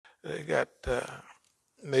They got,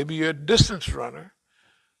 maybe you're a distance runner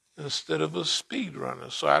instead of a speed runner.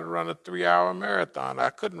 So I'd run a 3-hour marathon. I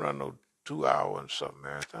couldn't run no 2-hour and something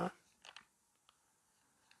marathon.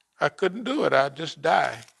 I couldn't do it. I'd just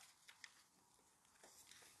die.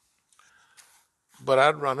 But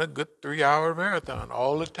I'd run a good 3-hour marathon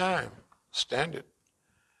all the time, standard.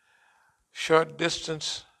 Short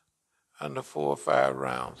distance, under 4 or 5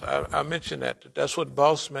 rounds. I mentioned that. That's what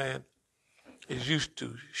Boss Man is used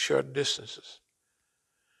to, short distances.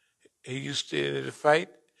 He used to fight.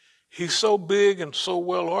 He's so big and so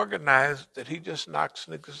well organized that he just knocks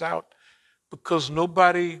niggas out because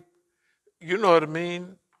nobody, you know what I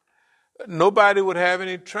mean? Nobody would have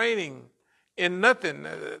any training in nothing.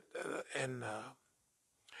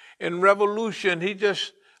 In revolution, he'd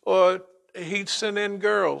send in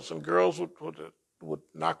girls, and girls would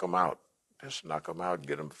knock him out. Just knock them out,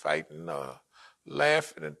 get them fighting,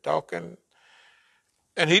 laughing and talking.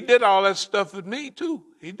 And he did all that stuff with me, too.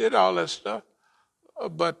 He did all that stuff.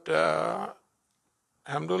 But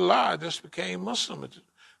alhamdulillah, I just became Muslim.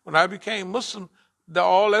 When I became Muslim,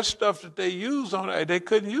 all that stuff that they used on it, they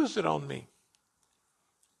couldn't use it on me.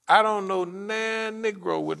 I don't know nan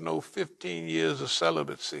Negro with no 15 years of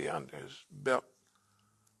celibacy under his belt.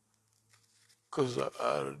 Because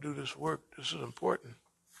to do this work, this is important.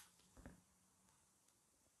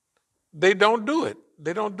 They don't do it.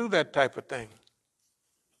 They don't do that type of thing.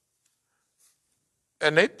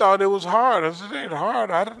 And they thought it was hard. I said, it ain't hard.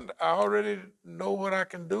 I already know what I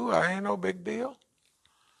can do. I ain't no big deal.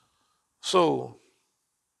 So,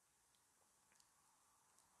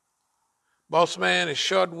 Boss Man is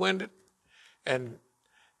short-winded, and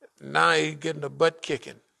now he's getting a butt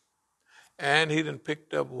kicking. And he done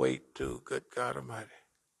picked up weight too, good God Almighty.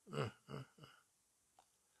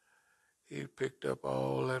 He picked up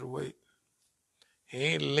all that weight. He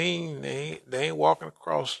ain't lean. They ain't walking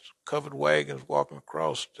across covered wagons, walking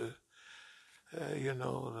across the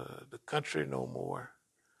country no more.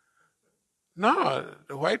 No,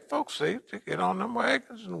 the white folks, they get on them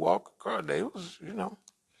wagons and walk across.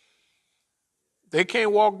 They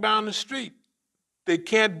can't walk down the street. They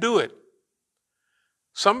can't do it.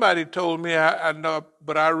 Somebody told me, I know,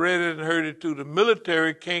 but I read it and heard it too. The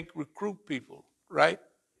military can't recruit people, right?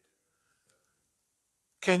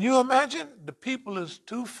 Can you imagine? The people is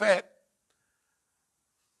too fat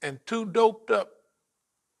and too doped up.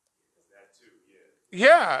 That too,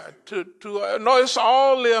 yeah. Yeah, no, it's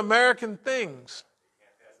all the American things.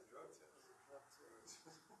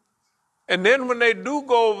 And then when they do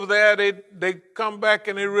go over there, they come back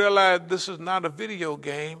and they realize this is not a video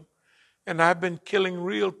game, and I've been killing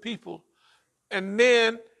real people. And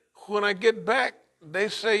then when I get back, they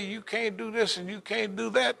say you can't do this and you can't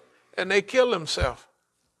do that, and they kill themselves.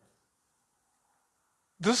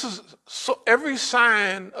 This is so every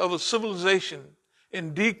sign of a civilization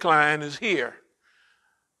in decline is here.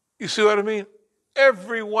 You see what I mean?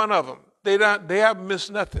 Every one of them. They haven't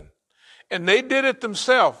missed nothing. And they did it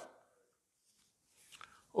themselves.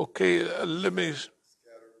 Okay, let me.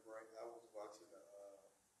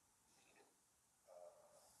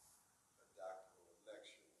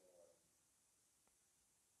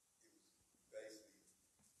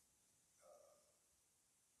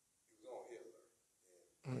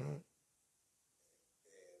 And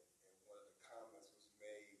one of the comments was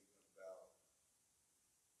made about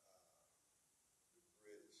the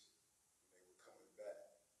British when they were coming back.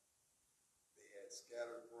 They had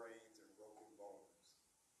scattered brains and broken bones.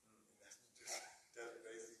 And that's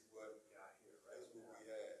basically what we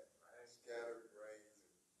had. Scattered brains,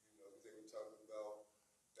 and they were talking about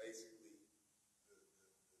basically the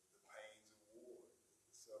pains of war,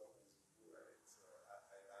 the sufferings of war. So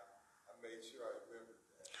I made sure I remembered.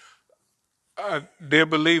 Dear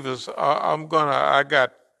believers, I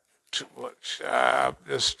got too much. I'm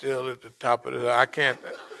just still at the top of it. I can't,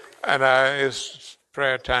 and it's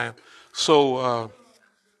prayer time. So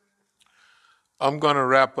I'm going to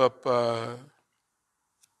wrap up.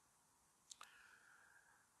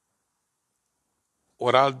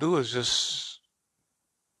 What I'll do is just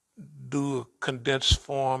do a condensed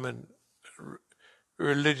form and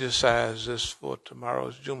religiousize this for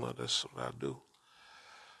tomorrow's Jummah. That's what I'll do.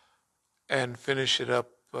 And finish it up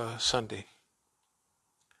Sunday.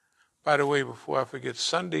 By the way, before I forget,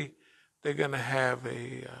 Sunday they're going to have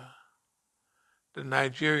the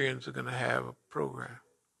Nigerians are going to have a program,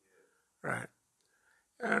 right?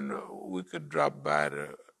 And we could drop by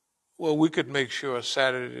we could make sure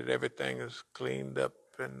Saturday that everything is cleaned up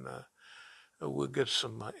and we'll get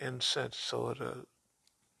some incense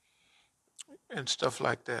and stuff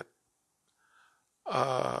like that.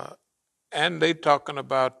 And they talking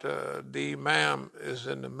about the Imam is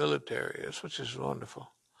in the military, which is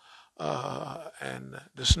wonderful. And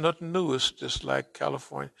there's nothing new. It's just like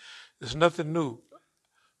California. There's nothing new.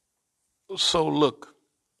 So look,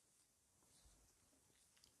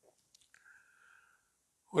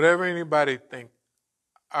 whatever anybody think,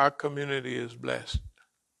 our community is blessed.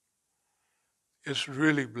 It's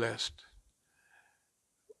really blessed.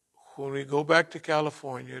 When we go back to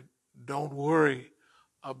California, don't worry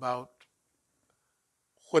about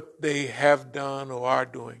what they have done or are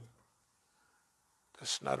doing.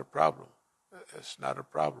 That's not a problem. It's not a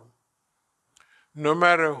problem. No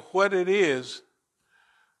matter what it is,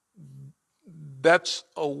 that's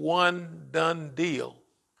a one done deal.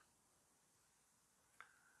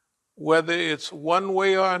 Whether it's one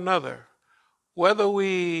way or another, whether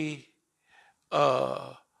we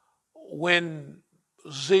win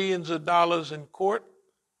zillions of dollars in court,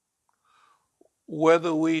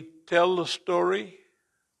 whether we tell the story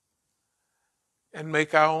and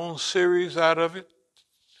make our own series out of it,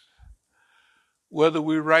 whether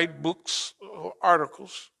we write books or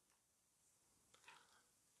articles,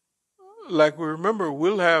 like we remember, we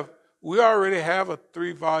already have a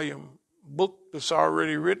 3-volume book that's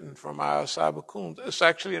already written from our As-Sabiqun. It's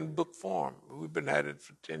actually in book form. We've been at it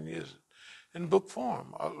for 10 years in book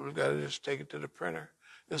form. We got to just take it to the printer.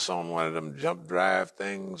 It's on one of them jump drive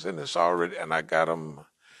things, and it's already, and I got them,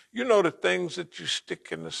 you know, the things that you stick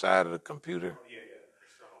in the side of the computer? Yeah.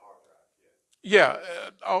 External hard drive,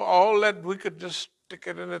 Yeah, all that, we could just stick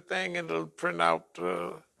it in the thing and it'll print out,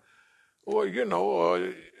 or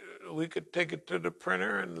we could take it to the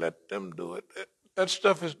printer and let them do it. That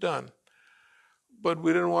stuff is done. But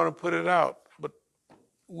we didn't want to put it out. But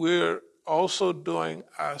we're also doing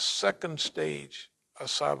our second stage of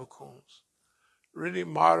Sabiquns, really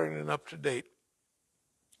modern and up to date.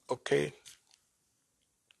 Okay.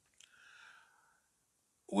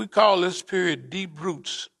 We call this period deep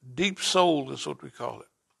roots, deep soul is what we call it.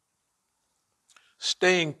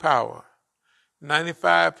 Staying power.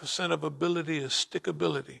 95% of ability is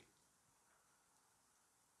stickability.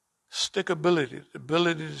 Stickability, the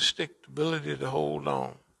ability to stick, the ability to hold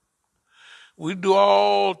on. We do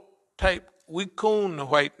all type, we coon the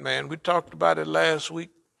white man. We talked about it last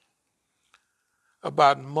week,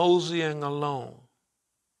 about moseying alone.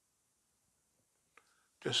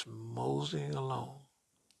 Just moseying alone.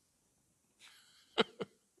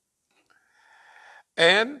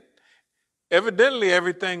 And evidently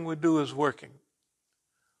everything we do is working.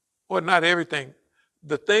 Well, not everything.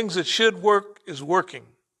 The things that should work is working,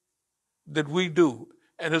 that we do,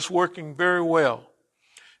 and it's working very well.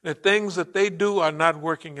 The things that they do are not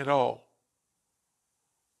working at all.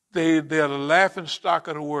 They're the laughing stock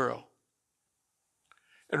of the world.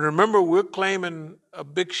 And remember, we're claiming a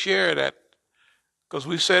big share of that, because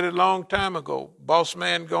we said it a long time ago. Boss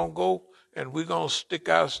man gonna go, and we're gonna stick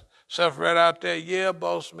ourselves right out there. Yeah,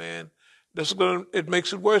 boss man, it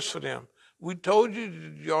makes it worse for them. We told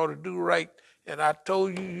you ought to do right, and I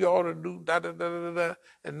told you ought to do da da da da da.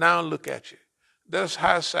 And now look at you. That's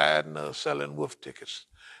high side and selling wolf tickets,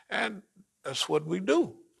 and that's what we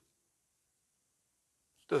do.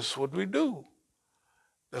 That's what we do.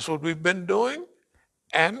 That's what we've been doing,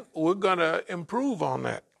 and we're gonna improve on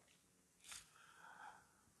that.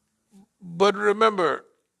 But remember,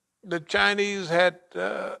 the Chinese had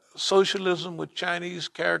socialism with Chinese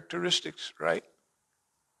characteristics, right?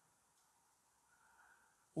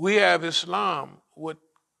 We have Islam with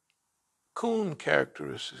coon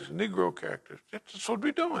characteristics, Negro characteristics. That's what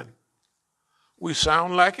we're doing. We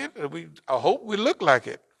sound like it, and I hope we look like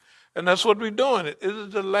it. And that's what we're doing. It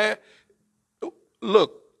is the last.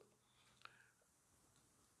 Look,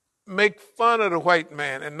 make fun of the white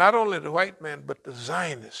man, and not only the white man, but the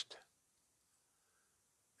Zionist.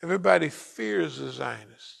 Everybody fears the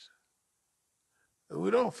Zionists. We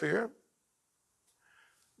don't fear them.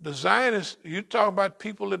 The Zionists, you talk about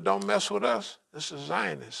people that don't mess with us, this is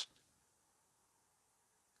Zionist.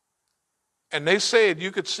 And they said,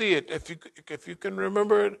 you could see it, if you can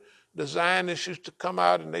remember it, the Zionists used to come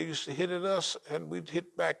out and they used to hit at us, and we'd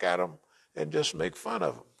hit back at them and just make fun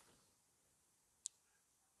of them.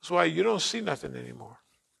 That's why you don't see nothing anymore.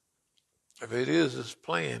 If it is, it's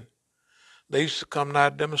playing. They used to come to our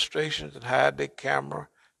demonstrations and hide their camera.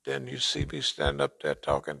 Then you see me stand up there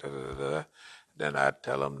talking, da, da, da, da. Then I'd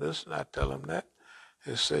tell them this and I'd tell them that.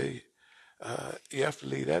 They say, you have to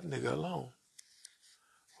leave that nigga alone.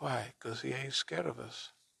 Why? Because he ain't scared of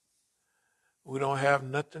us. We don't have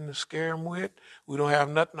nothing to scare him with. We don't have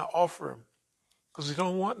nothing to offer him because he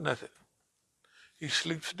don't want nothing. He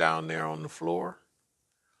sleeps down there on the floor.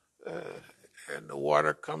 and the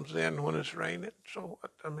water comes in when it's raining. So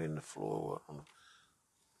what? I mean, the floor.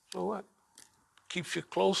 So what? Keeps you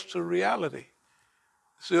close to reality.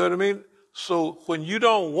 See what I mean? So when you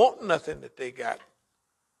don't want nothing that they got,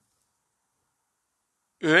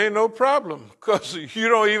 it ain't no problem because you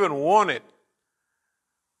don't even want it.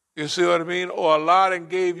 You see what I mean? Or Allah done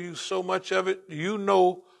gave you so much of it, you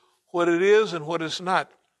know what it is and what it's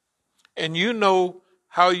not. And you know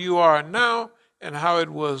how you are now and how it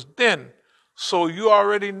was then. So you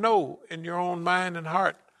already know in your own mind and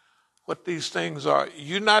heart what these things are.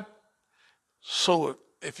 You're not, so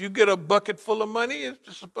if you get a bucket full of money, it's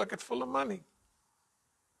just a bucket full of money.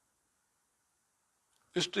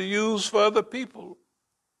 It's to use for other people.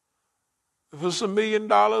 If it's $1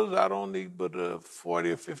 million, I don't need but $40 or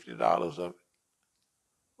 $50 of it,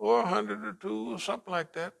 or 100 or two, or something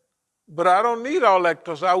like that. But I don't need all that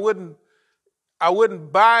because I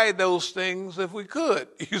wouldn't buy those things if we could.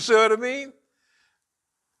 You see what I mean?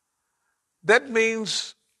 That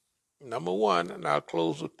means, number one, and I'll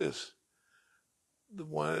close with this.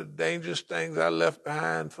 One of the dangerous things I left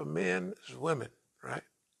behind for men is women, right?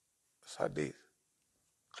 That's hadith.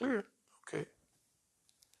 Clear? Okay.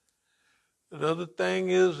 The other thing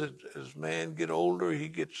is, as man get older,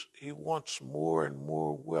 he wants more and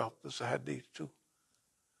more wealth. This is a hadith too.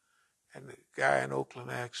 And the guy in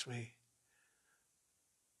Oakland asked me,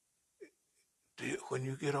 when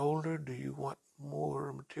you get older, do you want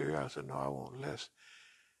more material? I said, no, I want less.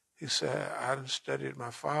 He said, I done studied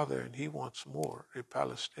my father and he wants more. They're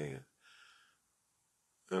Palestinian.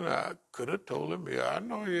 And I could have told him, yeah, I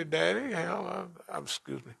know your daddy. Hell,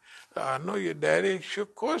 excuse me. I know your daddy. Sure,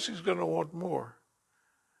 of course he's going to want more.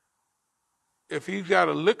 If he's got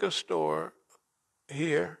a liquor store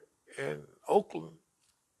here in Oakland,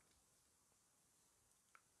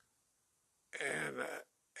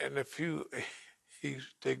 and if he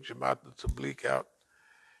take Jamaat Tabligh out,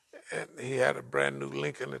 and he had a brand new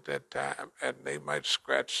Lincoln at that time, and they might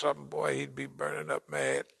scratch something, boy, he'd be burning up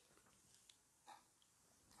mad.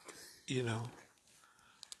 You know.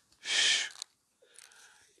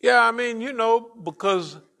 Yeah, I mean,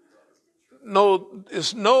 because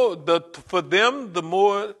for them, the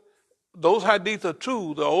more, those hadith are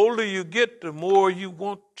true. The older you get, the more you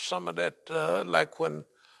want some of that. Like when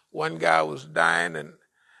one guy was dying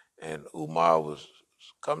and Umar was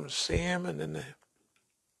coming to see him, and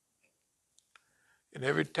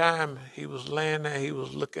every time he was laying there, he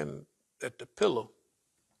was looking at the pillow.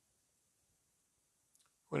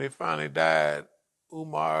 When he finally died,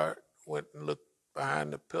 Umar went and looked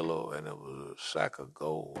behind the pillow, and it was a sack of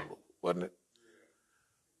gold, wasn't it?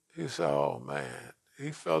 He said, oh, man.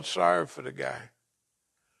 He felt sorry for the guy.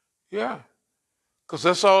 Yeah. Because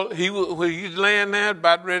that's all, when he's laying there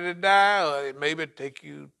about ready to die, or maybe it take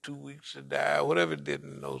you 2 weeks to die, or whatever it did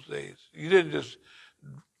in those days. You didn't just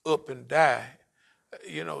up and die.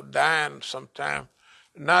 Dying sometime.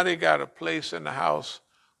 Now they got a place in the house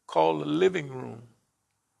called the living room.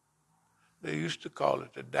 They used to call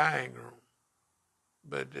it the dying room,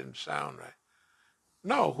 but it didn't sound right.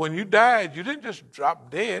 No, when you died, you didn't just drop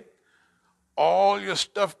dead. All your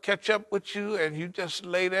stuff catch up with you, and you just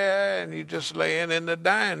lay there, and you just laying in the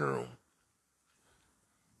dining room.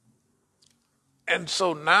 And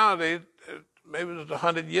so now maybe it was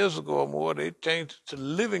 100 years ago or more, they changed it to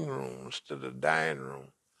living rooms, to the dining room.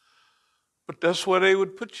 But that's where they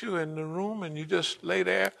would put you, in the room, and you just lay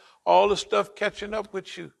there, all the stuff catching up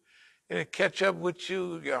with you. And it catch up with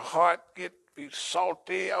you, your heart be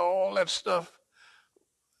salty, all that stuff.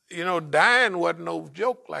 Dying wasn't no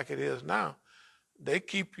joke like it is now. They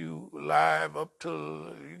keep you alive up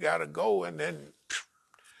till you got to go, and then,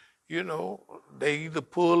 they either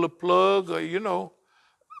pull the plug or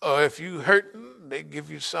if you hurting, they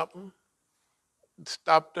give you something to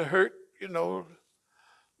stop the hurt,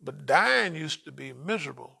 But dying used to be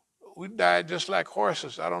miserable. We died just like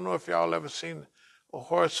horses. I don't know if y'all ever seen a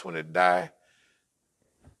horse when it dies.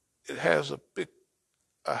 It has a big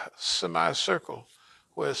semicircle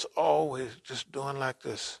where it's always just doing like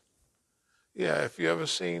this. Yeah, if you ever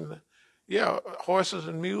seen, horses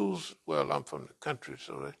and mules. Well, I'm from the country,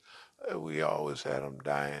 so we always had them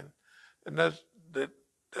dying, and that's the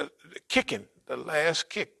kicking, the last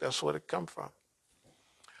kick. That's what it come from.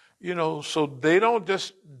 So they don't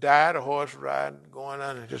just die the horse riding, going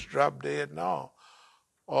on and just drop dead. No,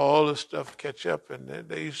 all this stuff catch up, and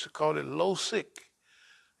they used to call it low sick.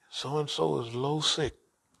 So and so is low sick.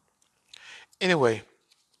 Anyway,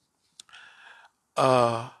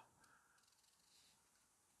 I'd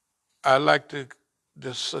like to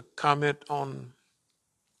just comment on.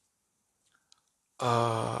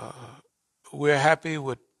 We're happy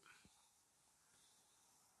with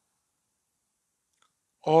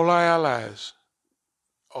All our allies,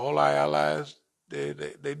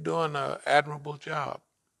 they doing an admirable job.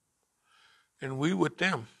 And we with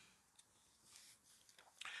them.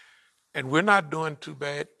 And we're not doing too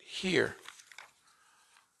bad here.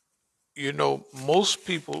 You know, most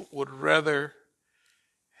people would rather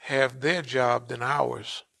have their job than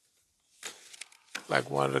ours. Like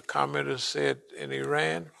one of the commenters said in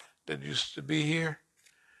Iran that used to be here.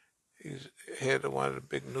 He's head of one of the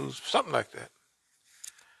big news, something like that.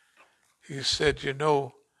 He said, you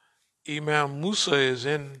know, Imam Musa is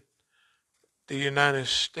in the United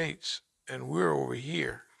States and we're over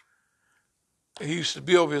here. He used to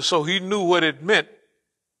be over here, so he knew what it meant.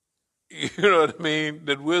 You know what I mean?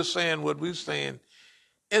 That we're saying what we're saying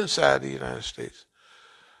inside the United States.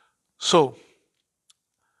 So,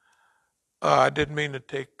 I didn't mean to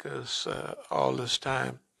take us all this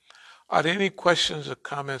time. Are there any questions or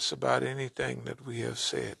comments about anything that we have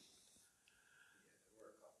said?